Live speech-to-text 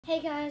Hey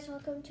guys,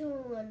 welcome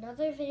to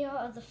another video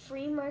of the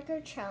free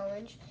marker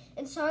challenge.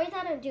 And sorry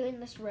that I'm doing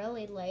this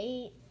really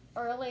late.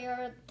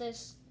 Earlier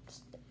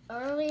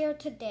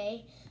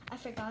today, I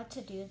forgot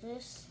to do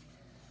this.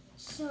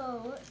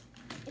 So,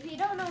 if you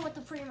don't know what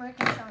the free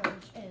marker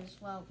challenge is,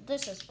 well,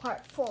 this is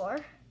part 4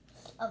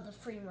 of the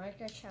free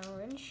marker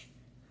challenge.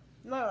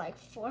 More like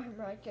 4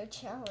 marker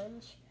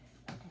challenge.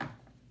 Okay.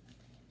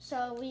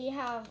 So we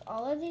have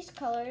all of these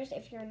colors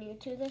if you're new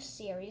to this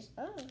series.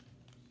 Okay.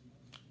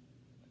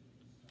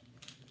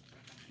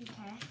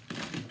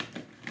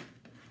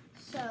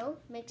 So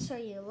make sure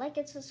you like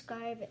and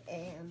subscribe,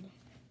 and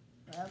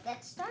we'll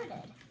get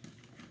started.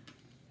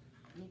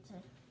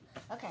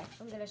 Okay,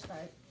 I'm gonna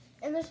start.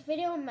 And this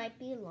video might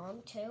be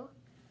long too,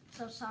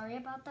 so sorry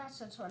about that.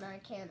 Since when I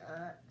can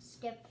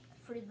skip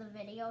through the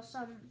video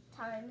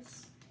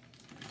sometimes.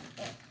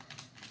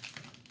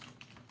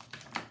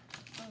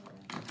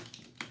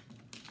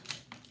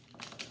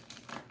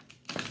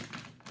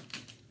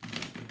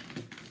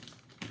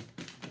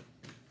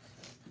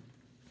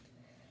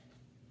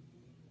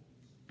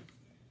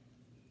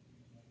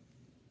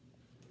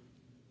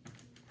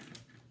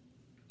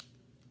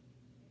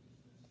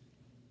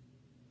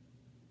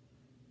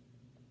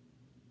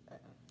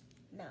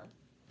 No.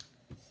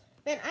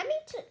 Man, I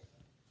need to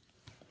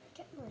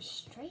get more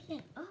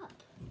straightened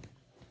up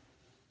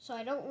so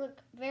I don't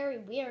look very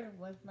weird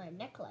with my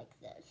neck like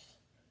this.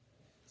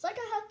 It's like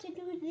I have to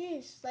do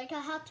this. Like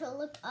I have to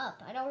look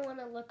up. I don't want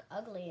to look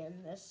ugly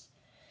in this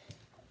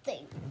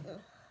thing.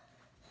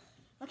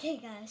 Okay,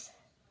 guys.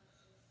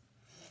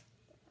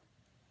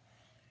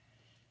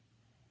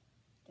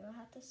 Do I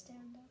have to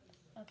stand up?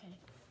 Okay.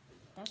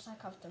 That's not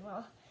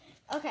comfortable.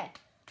 Okay.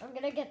 I'm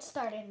going to get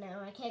started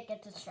now. I can't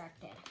get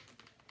distracted.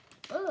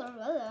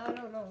 I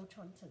don't know which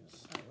one to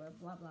start with.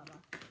 Blah, blah, blah.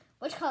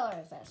 Which color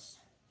is this?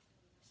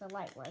 It's a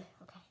light one.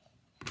 Okay.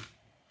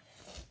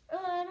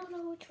 I don't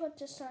know which one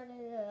to start.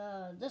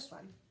 This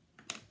one.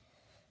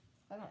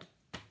 Okay.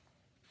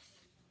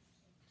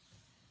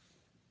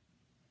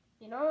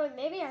 You know what?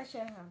 Maybe I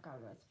should have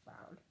gone with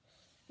brown.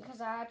 Because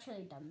I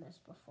actually done this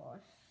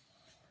before.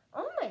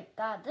 Oh my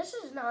god. This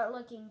is not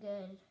looking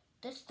good.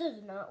 This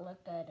does not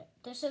look good.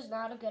 This is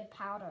not a good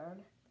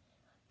pattern.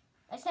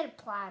 I said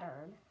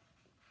pattern.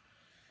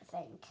 I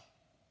think.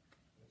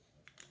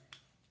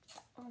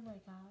 Oh my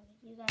god,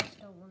 you guys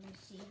don't want to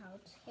see how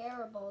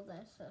terrible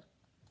this is.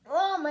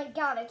 Oh my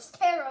god, it's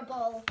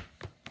terrible.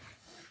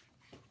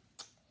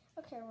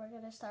 Okay, we're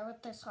going to start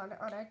with this one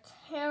on a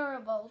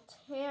terrible.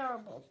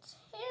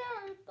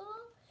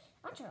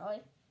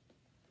 Actually,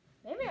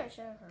 maybe I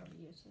should have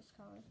used this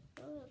color.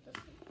 What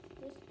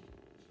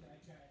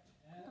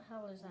the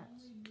hell is that?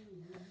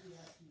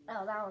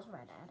 Oh, that was my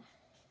dad.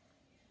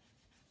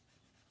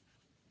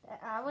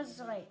 I was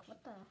like,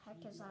 what the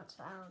heck is that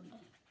sound?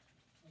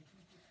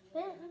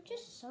 Man, I'm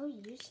just so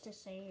used to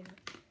saying,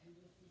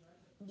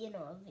 you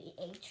know, the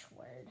H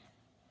word.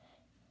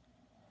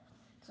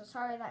 So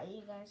sorry that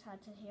you guys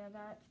had to hear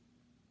that.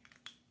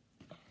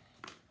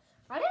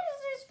 Why does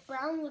this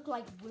brown look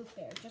like root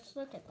beer? Just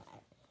look at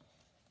that.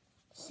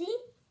 See?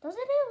 Doesn't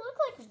it look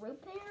like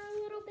root beer a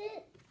little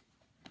bit?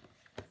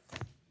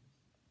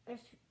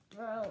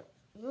 Well,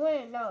 you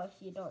wouldn't know if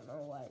you don't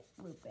know what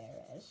root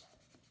beer is.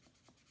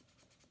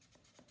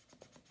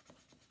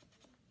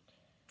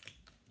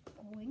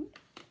 Going.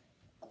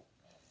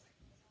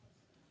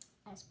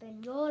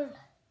 Espanol.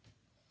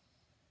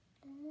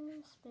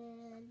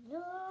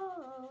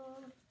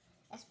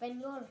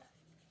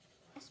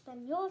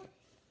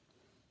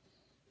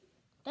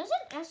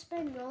 Doesn't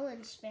Espanol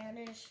in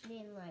Spanish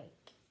mean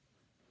like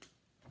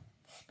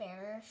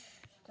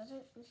Spanish?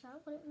 Is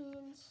that what it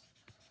means?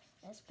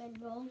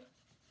 Espanol.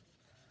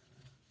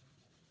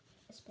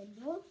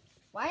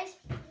 Why is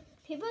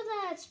people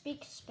that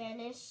speak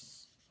Spanish,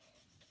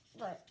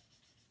 but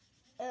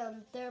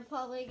they're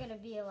probably gonna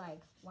be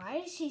like,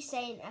 why is he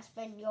saying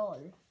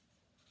Espanol?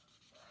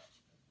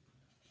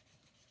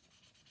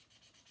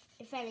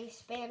 If any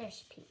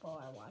Spanish people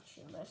are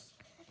watching this.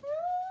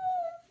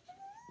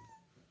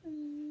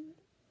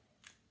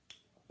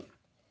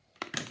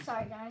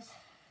 Sorry, guys.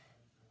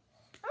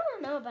 I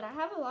don't know, but I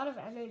have a lot of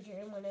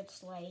energy when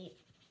it's late.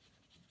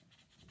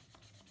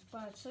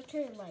 But it's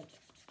literally like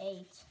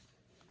 8.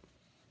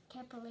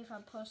 Can't believe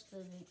I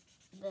posted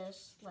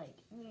this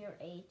like near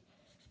 8.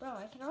 Bro,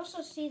 I can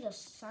also see the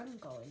sun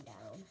going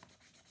down.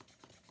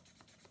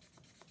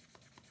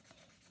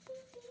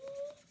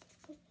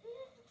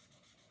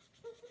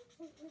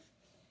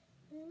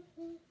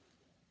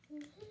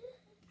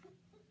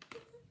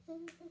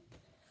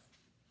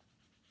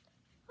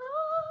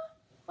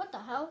 What the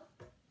hell?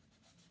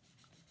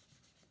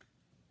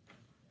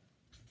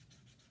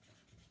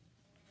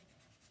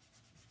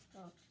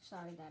 Oh,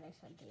 sorry that I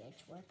said the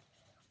H word.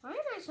 Why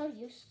am I so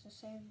used to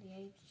saying the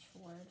H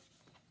word?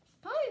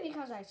 Probably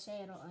because I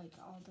say it like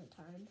all the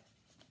time.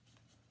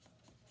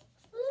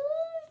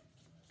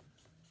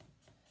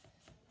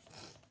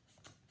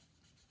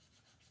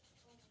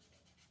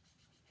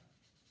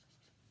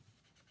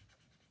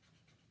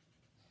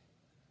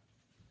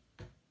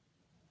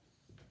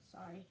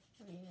 Sorry,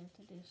 I needed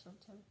to do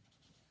something.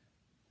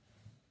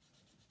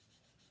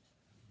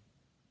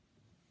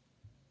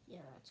 Yeah,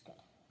 that's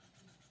good.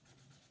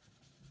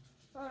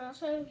 Oh, and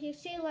also, if you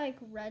see like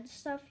red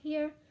stuff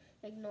here,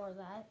 ignore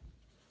that.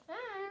 Ah,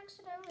 I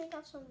accidentally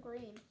got some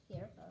green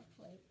here. Oh,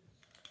 wait.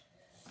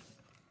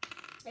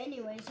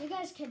 Anyways, you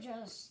guys can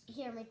just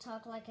hear me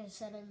talk like I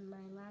said in my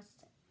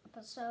last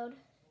episode.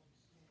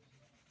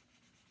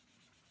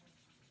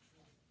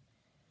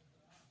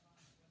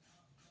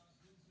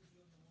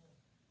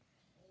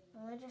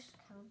 Let me just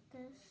count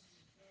this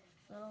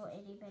little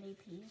itty bitty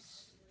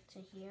piece to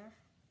here.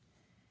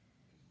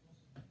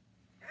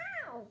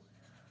 Ow!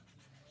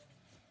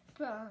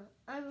 Bro,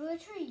 I'm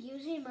literally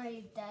using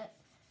my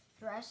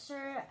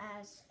dresser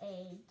as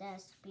a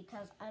desk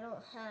because I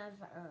don't have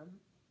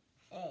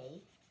a,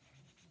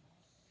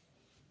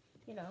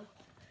 you know.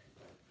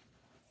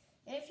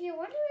 If you're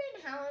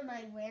wondering how am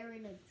I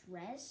wearing a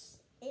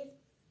dress, if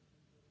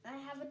I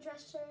have a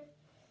dresser,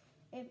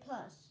 and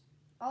plus,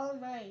 all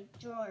of my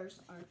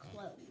drawers are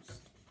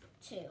closed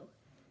too.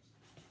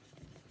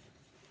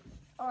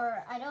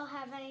 Or I don't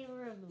have any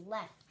room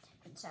left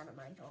inside of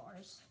my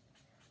drawers.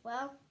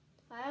 Well,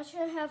 I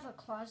actually have a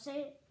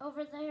closet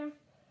over there.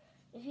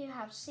 If you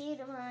have seen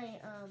my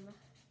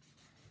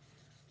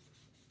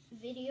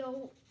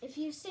video, if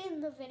you've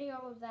seen the video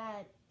of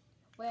that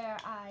where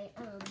I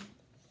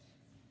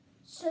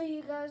show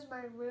you guys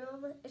my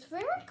room, it's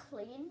very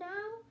clean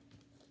now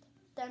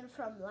than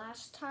from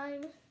last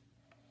time.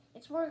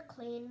 It's more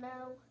clean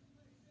now.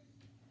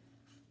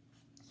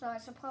 So I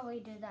should probably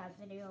do that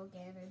video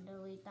again and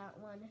delete that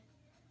one.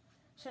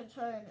 Since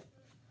when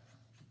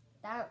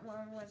that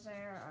one was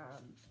there,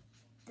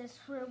 this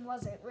room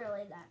wasn't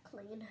really that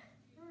clean.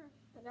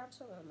 I got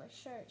some on my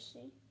shirt,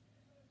 see?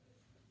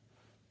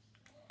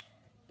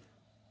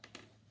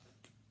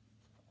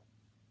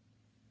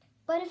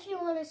 But if you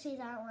want to see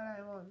that one,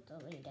 I won't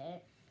delete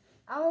it.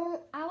 I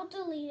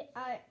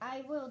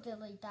will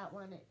delete that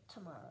one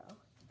tomorrow.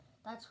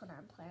 That's what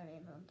I'm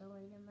planning on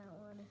deleting that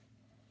one.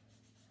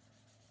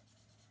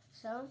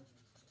 So,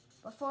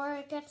 before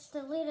it gets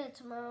deleted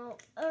tomorrow,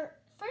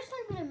 first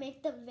I'm going to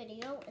make the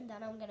video and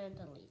then I'm going to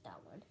delete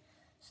that one.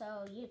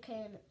 So you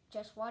can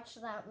just watch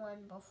that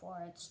one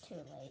before it's too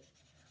late.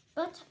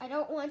 But I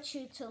don't want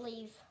you to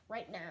leave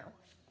right now.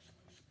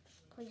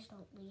 Please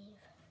don't leave.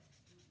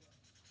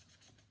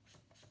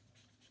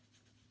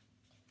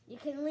 You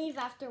can leave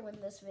after when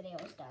this video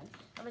is done.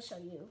 I'm going to show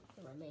you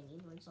the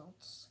remaining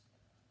results.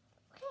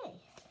 Okay.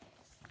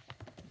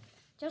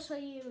 Just so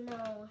you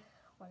know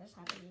what is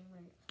happening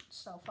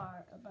so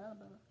far.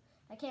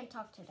 I can't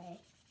talk today.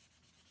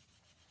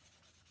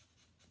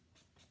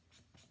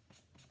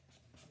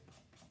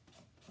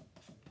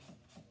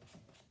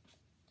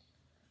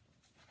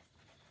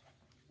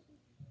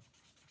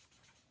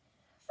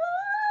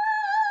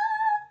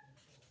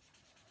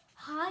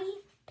 High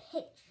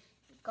pitch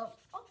goes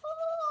all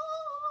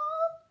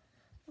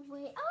the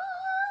way up.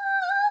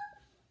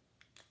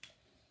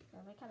 I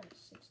kind of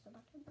sits the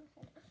back of my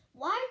head.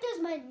 Why does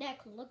my neck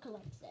look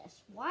like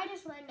this? Why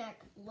does my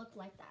neck look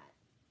like that?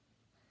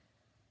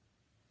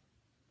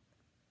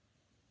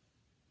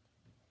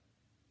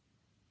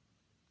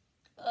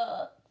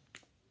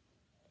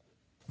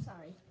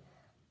 Sorry.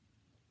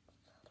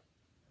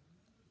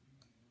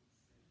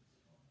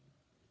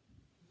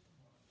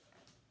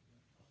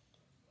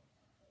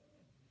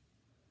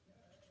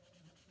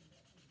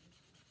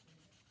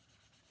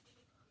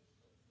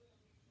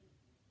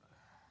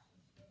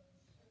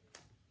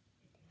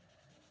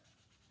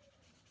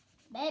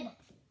 Babe,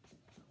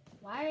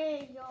 why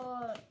are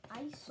your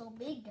eyes so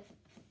big?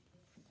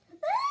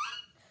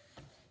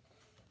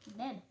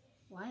 Babe,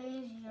 why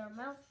is your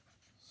mouth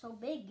so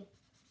big?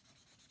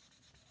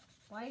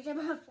 Why is your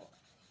mouth full?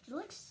 You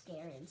look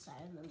scary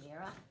inside of the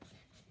mirror.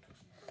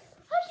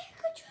 I can't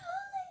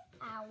control it.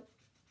 Ow.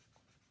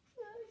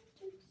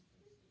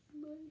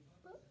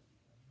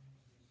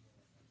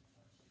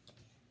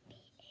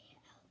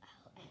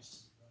 B-A-L-L-S.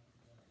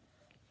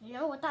 You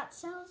know what that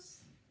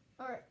says?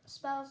 Or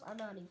spells? I'm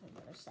not even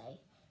going to say.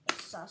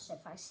 It's sus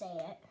if I say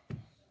it.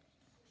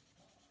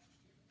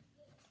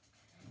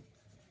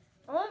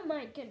 Oh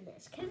my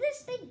goodness. Can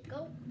this thing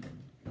go?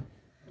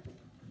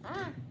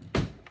 Ah.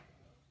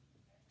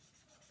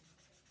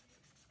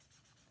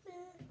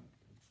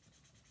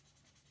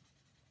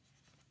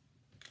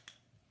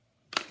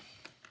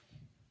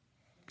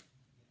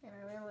 And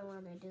I really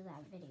want to do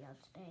that video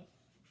today.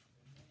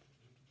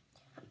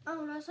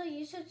 Oh, and also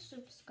you should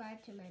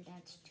subscribe to my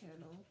dad's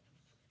channel.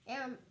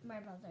 And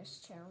my brother's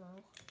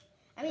channel.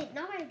 I mean,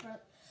 not my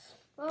brother.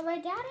 Well, my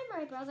dad and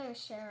my brother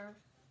share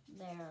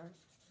their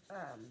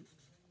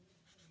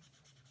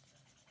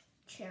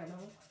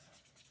channel.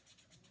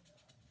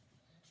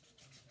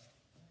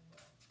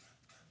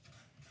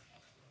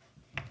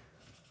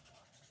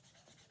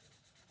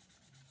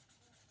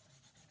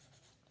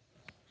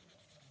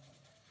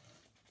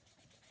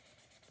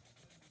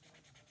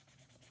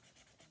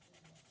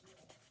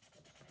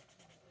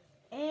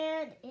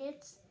 And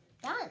it's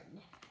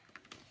done.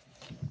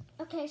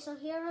 Okay, so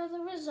here are the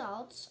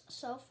results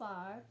so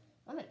far.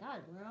 Oh my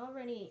god, we're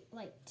already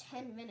like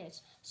 10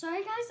 minutes.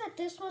 Sorry guys that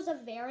this was a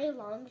very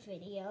long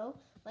video,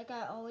 like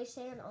I always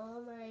say in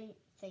all my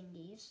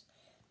thingies.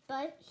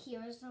 But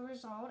here's the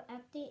result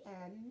at the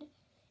end.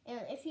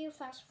 And if you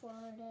fast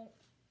forward it.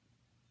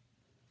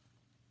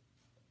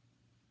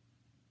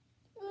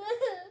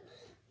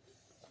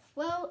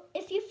 Well,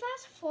 if you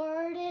fast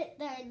forward it,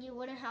 then you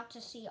wouldn't have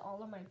to see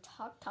all of my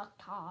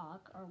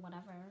talk or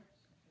whatever.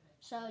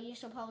 So you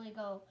should probably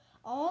go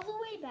all the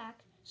way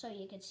back so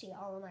you can see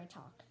all of my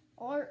talk.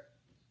 Or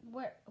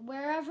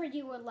wherever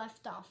you were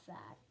left off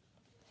at.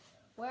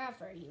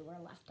 Wherever you were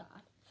left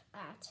off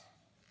at.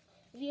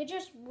 If you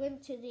just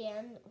went to the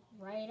end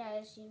right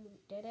as you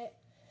did it,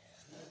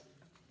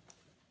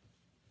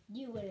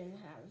 you wouldn't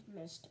have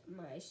missed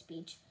my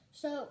speech.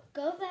 So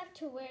go back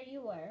to where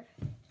you were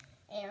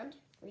and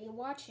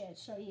rewatch it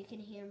so you can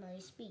hear my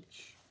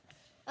speech.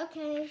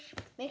 Okay,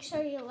 make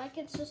sure you like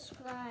and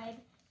subscribe.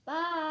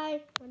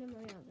 Bye. When am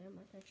I out there?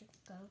 My picture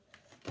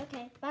go.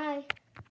 Okay, bye.